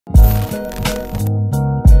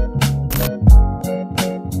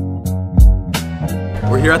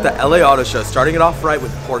here at the LA Auto Show, starting it off right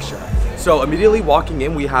with Porsche. So immediately walking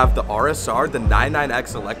in, we have the RSR, the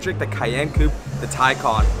 99X Electric, the Cayenne Coupe, the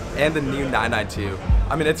Taycan, and the new 992.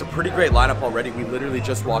 I mean, it's a pretty great lineup already. We literally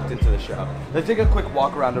just walked into the show. Let's take a quick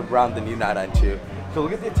walk around the new 992. So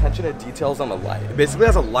look at the attention to details on the light. It basically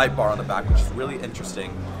has a light bar on the back, which is really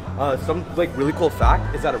interesting. Some really cool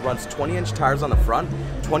fact is that it runs 20-inch tires on the front,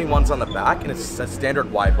 21s on the back, and it's a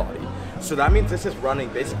standard wide body. So that means this is running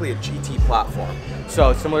basically a GT platform.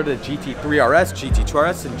 So similar to the GT3 RS, GT2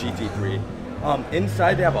 RS, and GT3.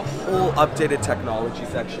 Inside they have a whole updated technology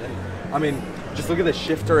section. I mean, just look at the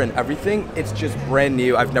shifter and everything. It's just brand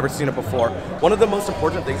new. I've never seen it before. One of the most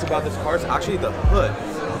important things about this car is actually the hood.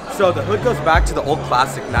 So the hood goes back to the old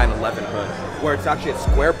classic 911 hood, where it's actually a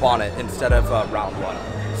square bonnet instead of a round one.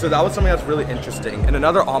 So that was something that's really interesting. And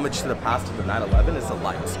another homage to the past of the 911 is the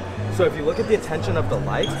lights. So if you look at the attention of the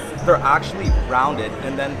lights, they're actually rounded,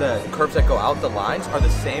 and then the curves that go out, the lines, are the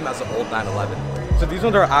same as the old 911. So these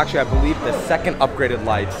ones are actually, I believe, the second upgraded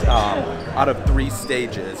lights out of 3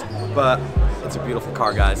 stages. But it's a beautiful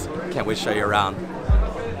car, guys. Can't wait to show you around.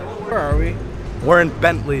 Where are we? We're in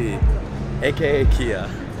Bentley, aka Kia.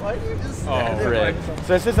 Why do you just Frick.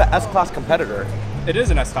 So this is an S-Class competitor. It is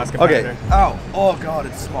an S-Class competitor. Okay. Oh god,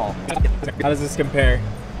 it's small. How does this compare?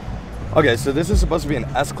 Okay, so this is supposed to be an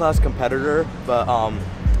S-Class competitor, but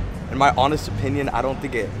in my honest opinion, I don't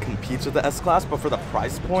think it competes with the S-Class, but for the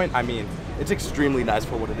price point, I mean, it's extremely nice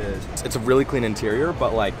for what it is. It's a really clean interior,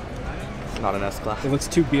 but like, it's not an S-Class. It looks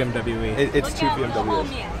too BMW-y. It's too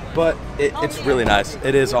BMW-ish, but it's really nice.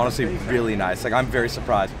 It is honestly really nice. Like, I'm very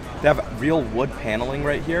surprised. They have real wood paneling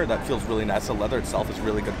right here that feels really nice. The leather itself is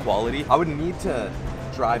really good quality. I would need to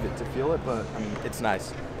drive it to feel it, but I mean, it's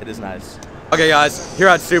nice. It is nice. Okay guys, here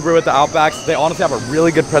at Subaru with the Outbacks, they honestly have a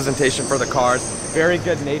really good presentation for the cars. Very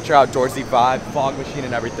good nature, outdoorsy vibe, fog machine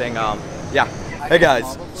and everything. Yeah. Hey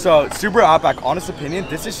guys, so Subaru Outback, honest opinion,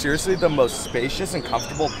 this is seriously the most spacious and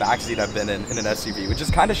comfortable backseat I've been in an SUV, which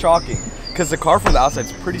is kind of shocking because the car from the outside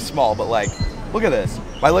is pretty small, but like, look at this.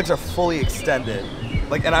 My legs are fully extended,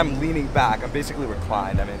 like, and I'm leaning back. I'm basically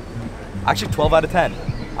reclined. I mean, actually 12 out of 10.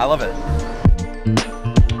 I love it.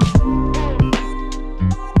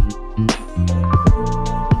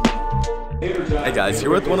 Hey guys, here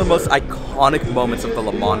with one of the most iconic moments of the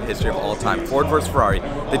Le Mans history of all time, Ford vs Ferrari.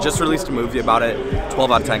 They just released a movie about it.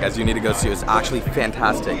 12 out of 10 guys, you need to go see it. It's actually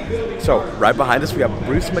fantastic. So right behind us we have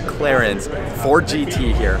Bruce McLaren's Ford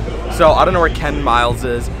GT here. So I don't know where Ken Miles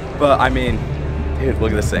is, but I mean, dude,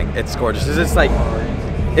 look at this thing. It's gorgeous. It's just like,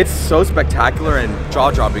 it's so spectacular and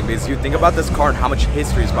jaw-dropping because you think about this car and how much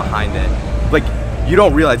history is behind it. Like, you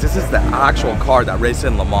don't realize this is the actual car that raced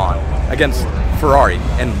in Le Mans against Ferrari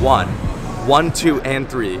and won. 1, 2, and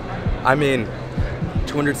 3. I mean,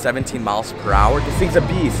 217 miles per hour. This thing's a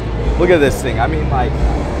beast. Look at this thing. I mean, like,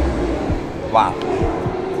 wow.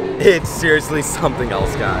 It's seriously something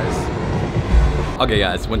else, guys. Okay,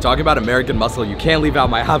 guys, when talking about American muscle, you can't leave out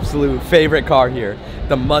my absolute favorite car here,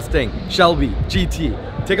 the Mustang Shelby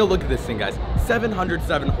GT. Take a look at this thing, guys.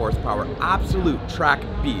 707 horsepower, absolute track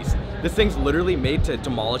beast. This thing's literally made to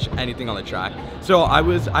demolish anything on the track. So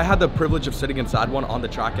I had the privilege of sitting inside one on the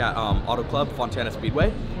track at Auto Club, Fontana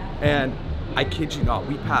Speedway, and I kid you not,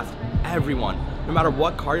 we passed everyone. No matter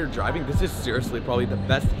what car you're driving, this is seriously probably the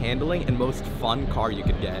best handling and most fun car you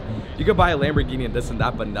could get. You could buy a Lamborghini and this and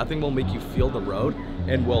that, but nothing will make you feel the road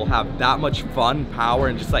and will have that much fun, power,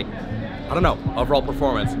 and just like, I don't know, overall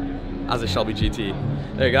performance as a Shelby GT.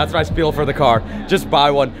 There you go, that's my spiel for the car. Just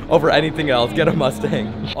buy one over anything else, get a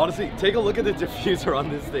Mustang. Honestly, take a look at the diffuser on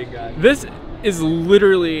this thing, guys. This is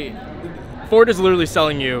literally, Ford is literally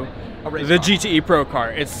selling you the GTE Pro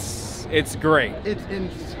car. It's great. It's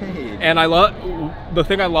insane. And the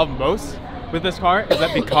thing I love most with this car is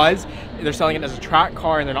that because they're selling it as a track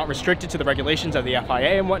car and they're not restricted to the regulations of the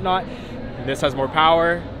FIA and whatnot, this has more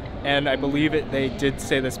power. And I believe they did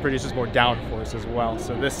say this produces more downforce as well.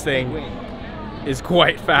 So this thing is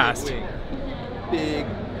quite fast. Big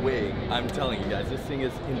wing. I'm telling you guys, this thing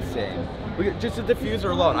is insane. Look at just the diffuser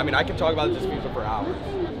alone. I mean, I can talk about the diffuser for hours.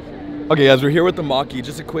 Okay guys, we're here with the Mach-E.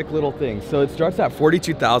 Just a quick little thing. So it starts at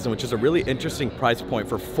 $42,000, which is a really interesting price point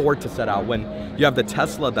for Ford to set out when you have the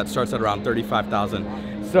Tesla that starts at around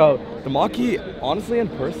 $35,000. So the Mach-E, honestly, in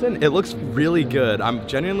person, it looks really good. I'm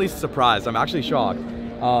genuinely surprised. I'm actually shocked.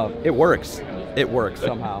 It works. It works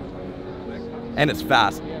somehow. And it's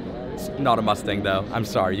fast. It's not a Mustang though. I'm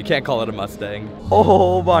sorry, you can't call it a Mustang.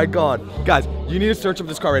 Oh my God. Guys, you need to search up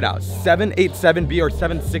this car right now. 787B or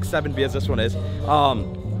 767B as this one is.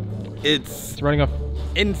 It's running a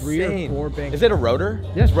insane. 3 or 4 bank. Is it a rotor?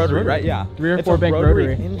 Yes, it's rotary, right? Yeah. 3 or it's 4 bank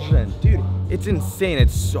rotary engine. Dude, It's insane.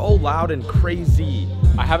 It's so loud and crazy.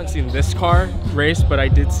 I haven't seen this car race, but I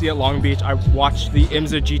did see at Long Beach. I watched the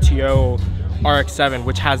IMSA GTO RX-7,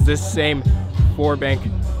 which has this same 4-bank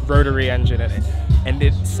rotary engine in it, and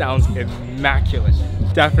it sounds immaculate.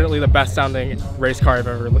 Definitely the best sounding race car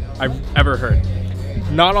I've ever heard.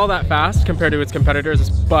 Not all that fast compared to its competitors,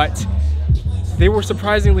 but they were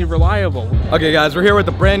surprisingly reliable. Okay guys, we're here with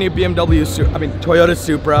the brand new Toyota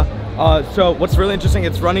Supra. So what's really interesting,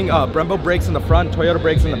 it's running Brembo brakes in the front, Toyota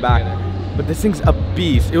brakes in the back. But this thing's a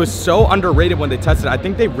beast. It was so underrated when they tested it. I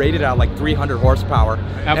think they rated it at like 300 horsepower.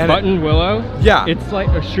 At Button Willow, yeah, it's like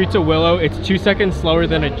a Streets of Willow. It's 2 seconds slower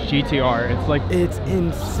than a GTR. It's like, it's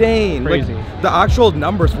insane. Crazy. Like, the actual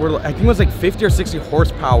numbers were, I think it was like 50 or 60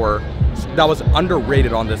 horsepower that was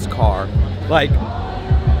underrated on this car. Like,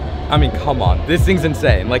 I mean, come on, this thing's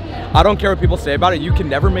insane. Like, I don't care what people say about it. You can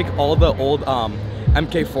never make all the old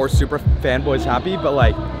MK4 Supra fanboys happy, but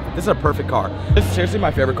like, this is a perfect car. This is seriously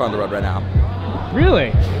my favorite car on the road right now. Really?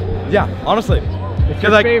 Yeah, honestly.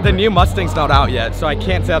 Because like the new Mustang's not out yet, so I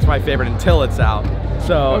can't say that's my favorite until it's out.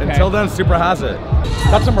 So until then, Supra has it.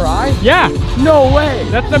 That's a Mirai? Yeah. No way.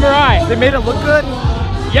 That's the Mirai. They made it look good?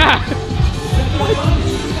 Yeah.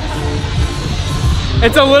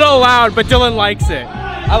 It's a little loud, but Dylan likes it.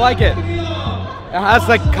 I like it. It has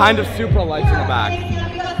like kind of Supra lights in the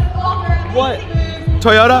back. What?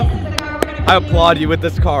 Toyota? I applaud you with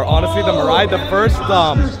this car. Honestly, the Mirai, the first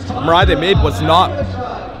Mirai they made was not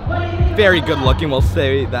very good looking, we'll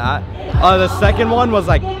say that. The second one was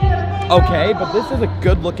like, okay, but this is a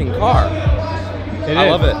good looking car. I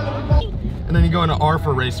love it. And then you go into R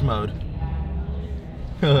for race mode.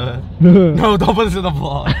 No, don't put this in the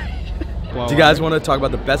vlog. Do you guys want to talk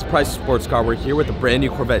about the best price sports car? We're here with the brand new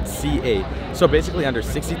Corvette C8. So basically under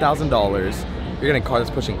 $60,000, you're getting a car that's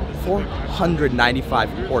pushing 495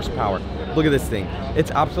 horsepower. Look at this thing. It's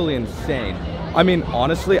absolutely insane. I mean,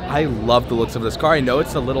 honestly, I love the looks of this car. I know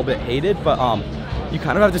it's a little bit hated, but you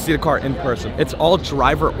kind of have to see the car in person. It's all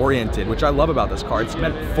driver oriented, which I love about this car. It's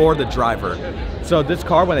meant for the driver. So this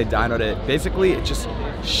car, when they dynoed it, basically it just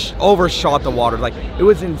overshot the water. Like, it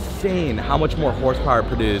was insane how much more horsepower it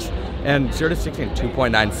produced. And 0 to 60 in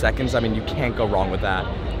 2.9 seconds, I mean, you can't go wrong with that.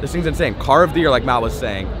 This thing's insane. Car of the year, like Matt was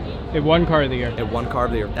saying. It won Car of the Year. It won Car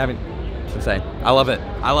of the Year. I mean, it's insane. I love it.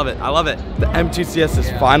 I love it. I love it. The M2 CS is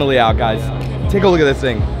finally out, guys. Take a look at this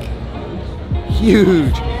thing.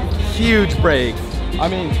 Huge, huge brakes. I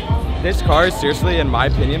mean, this car is seriously, in my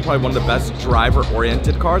opinion, probably one of the best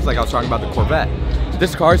driver-oriented cars. Like I was talking about the Corvette.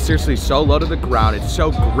 This car is seriously so low to the ground. It's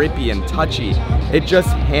so grippy and touchy. It just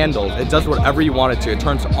handles. It does whatever you want it to. It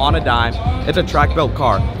turns on a dime. It's a track-built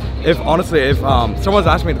car. If someone's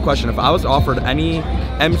asking me the question, if I was offered any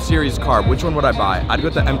M series car, which one would I buy? I'd go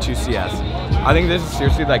with the M2 CS. I think this is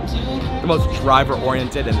seriously like the most driver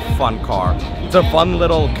oriented and fun car. It's a fun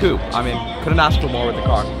little coupe. I mean, couldn't ask for more with the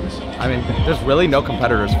car. I mean, there's really no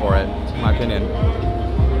competitors for it, in my opinion.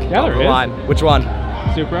 Yeah, there is. Which one?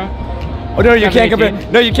 Supra. Oh no, you can't compare.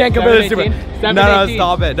 No, you can't compare the Supra. 718? No,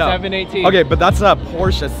 stop it. No. 718. Okay, but that's a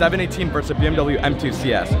Porsche 718 versus a BMW M2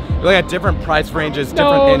 CS. You're looking at different price ranges,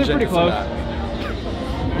 different engines. They're pretty close.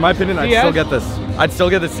 In my opinion, I'd still get this. I'd still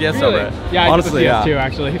get the CS over it. Yeah, honestly, the CS too,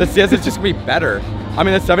 actually. The CS is just gonna be better. I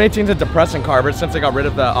mean, the 718 is a depressing car, but since they got rid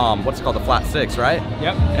of the what's it called, the flat six, right?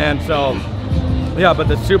 Yep. And so, yeah, but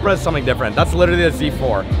the Supra is something different. That's literally a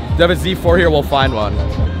Z4. If they have a Z4 here, we'll find one.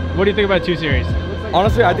 What do you think about 2 Series?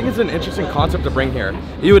 Honestly, I think it's an interesting concept to bring here.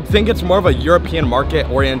 You would think it's more of a European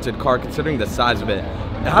market-oriented car, considering the size of it. It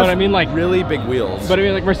has, but I mean, like, really big wheels. But I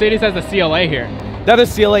mean, like, Mercedes has the CLA here. They have the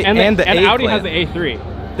CLA and the A-Class. And Audi has the A3.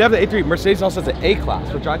 They have the A3. Mercedes also has the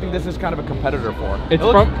A-Class, which I think this is kind of a competitor for. It's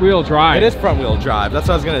front-wheel drive. It is front-wheel drive. That's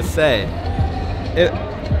what I was gonna say.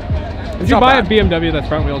 Would you buy a BMW that's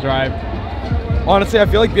front-wheel drive? Honestly, I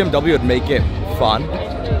feel like BMW would make it fun.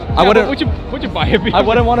 Yeah, I wouldn't. Would you buy a BMW? I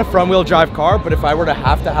wouldn't want a front-wheel drive car, but if I were to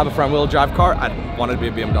have a front-wheel drive car, I'd want it to be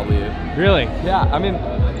a BMW. Really? Yeah. I mean,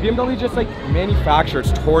 BMW just like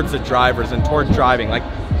manufactures towards the drivers and towards driving. Like,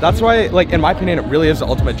 that's why, like, in my opinion, it really is the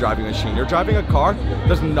ultimate driving machine. You're driving a car.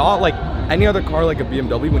 There's not like any other car like a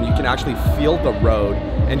BMW when you can actually feel the road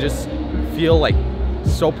and just feel like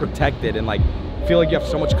so protected and like feel like you have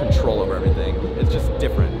so much control over everything. It's just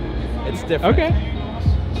different. It's different. Okay.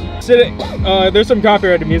 There's some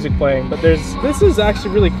copyrighted music playing, but this is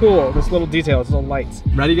actually really cool. This little detail, this little lights.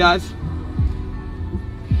 Ready, guys?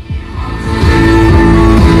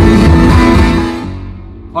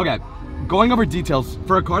 Okay, going over details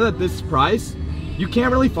for a car at this price, you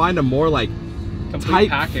can't really find a more like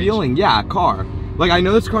tight feeling, car. Like, I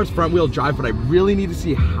know this car's front wheel drive, but I really need to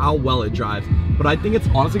see how well it drives. But I think it's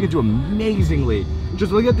honestly gonna do amazingly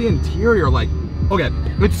just look at the interior. Like, okay,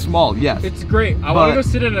 it's small, yes. It's great. I want to go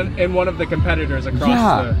sit in one of the competitors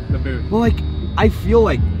across the booth. Well, like, I feel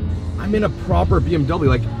like I'm in a proper BMW.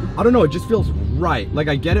 Like, I don't know, it just feels right. Like,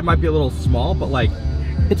 I get it might be a little small, but like,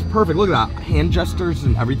 it's perfect. Look at that, hand gestures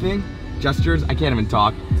and everything. Gestures, I can't even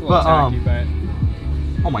talk. It's a little tacky, but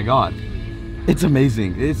oh my God, it's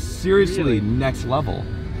amazing. It's seriously next level.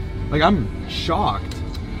 Like, I'm shocked.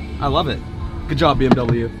 I love it. Good job,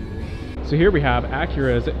 BMW. So here we have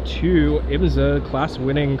Acura's two IMSA class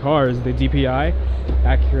winning cars, the DPI,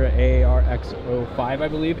 Acura ARX05, I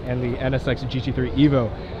believe, and the NSX GT3 Evo.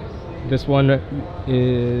 This one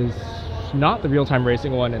is not the real-time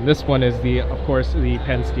racing one, and this one is the, of course, the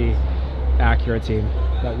Penske Acura team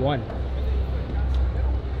that won.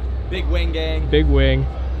 Big wing, gang. Big wing.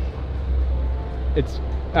 It's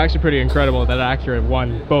actually pretty incredible that Acura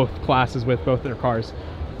won both classes with both their cars.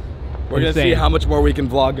 We're gonna see how much more we can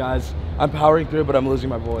vlog, guys. I'm powering through, but I'm losing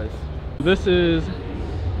my voice. This is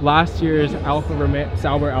last year's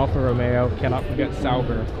Sauber Alfa Romeo. Cannot forget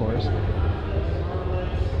Sauber, of course.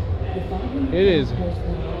 It is,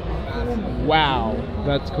 wow,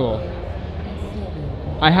 that's cool.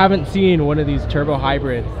 I haven't seen one of these turbo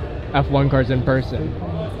hybrid F1 cars in person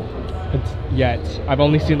yet. I've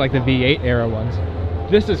only seen like the V8 era ones.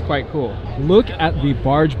 This is quite cool. Look at the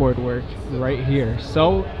barge board work right here,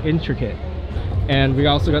 so intricate. And we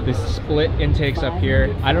also got these split intakes up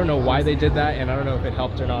here. I don't know why they did that, and I don't know if it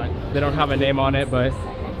helped or not. They don't have a name on it, but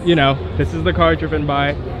you know, this is the car driven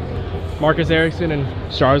by Marcus Ericsson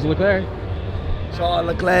and Charles Leclerc. Charles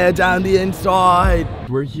Leclerc down the inside.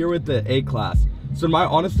 We're here with the A-Class. So in my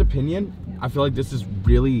honest opinion, I feel like this is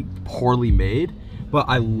really poorly made, but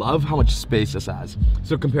I love how much space this has.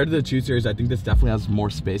 So compared to the 2 Series, I think this definitely has more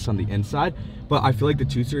space on the inside, but I feel like the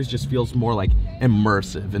 2 Series just feels more like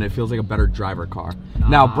immersive, and it feels like a better driver car.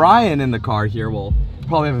 Now, Brian in the car here will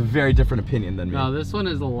probably have a very different opinion than me. No, this one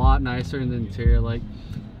is a lot nicer in the interior, like,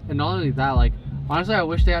 and not only that, like, honestly, I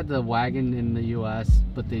wish they had the wagon in the US,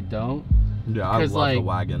 but they don't. Yeah, I love the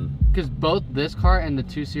wagon. Because both this car and the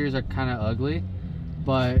 2 Series are kind of ugly,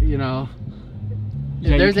 but, you know,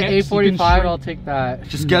 yeah, if there's an A45, I'll take that.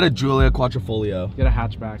 Just get a Giulia Quattrofolio. Get a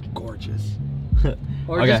hatchback. Gorgeous.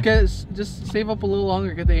 Or just save up a little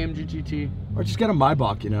longer, get the AMG GT. Or just get a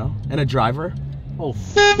Maybach, you know, and a driver. Oh,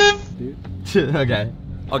 dude. Okay.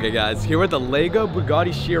 Okay, guys, here with the Lego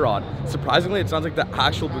Bugatti Chiron. Surprisingly, it sounds like the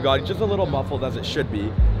actual Bugatti, just a little muffled as it should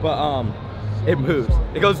be, but it moves.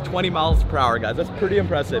 It goes 20 miles per hour, guys. That's pretty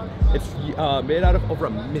impressive. It's made out of over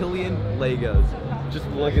 1 million Legos. Just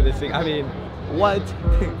look at this thing. I mean, what?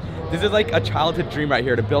 This is like a childhood dream right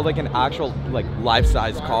here, to build like an actual like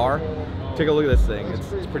life-size car. Take a look at this thing.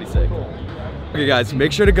 It's pretty sick. Okay, guys,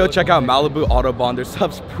 make sure to go check out Malibu Autobahn. Their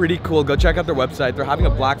stuff's pretty cool. Go check out their website. They're having a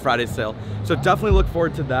Black Friday sale, so definitely look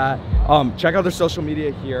forward to that. Check out their social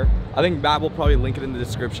media here. I think Matt will probably link it in the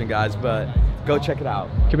description, guys, but go check it out.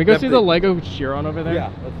 Can we go see the Lego Chiron over there?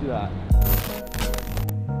 Yeah, let's do that.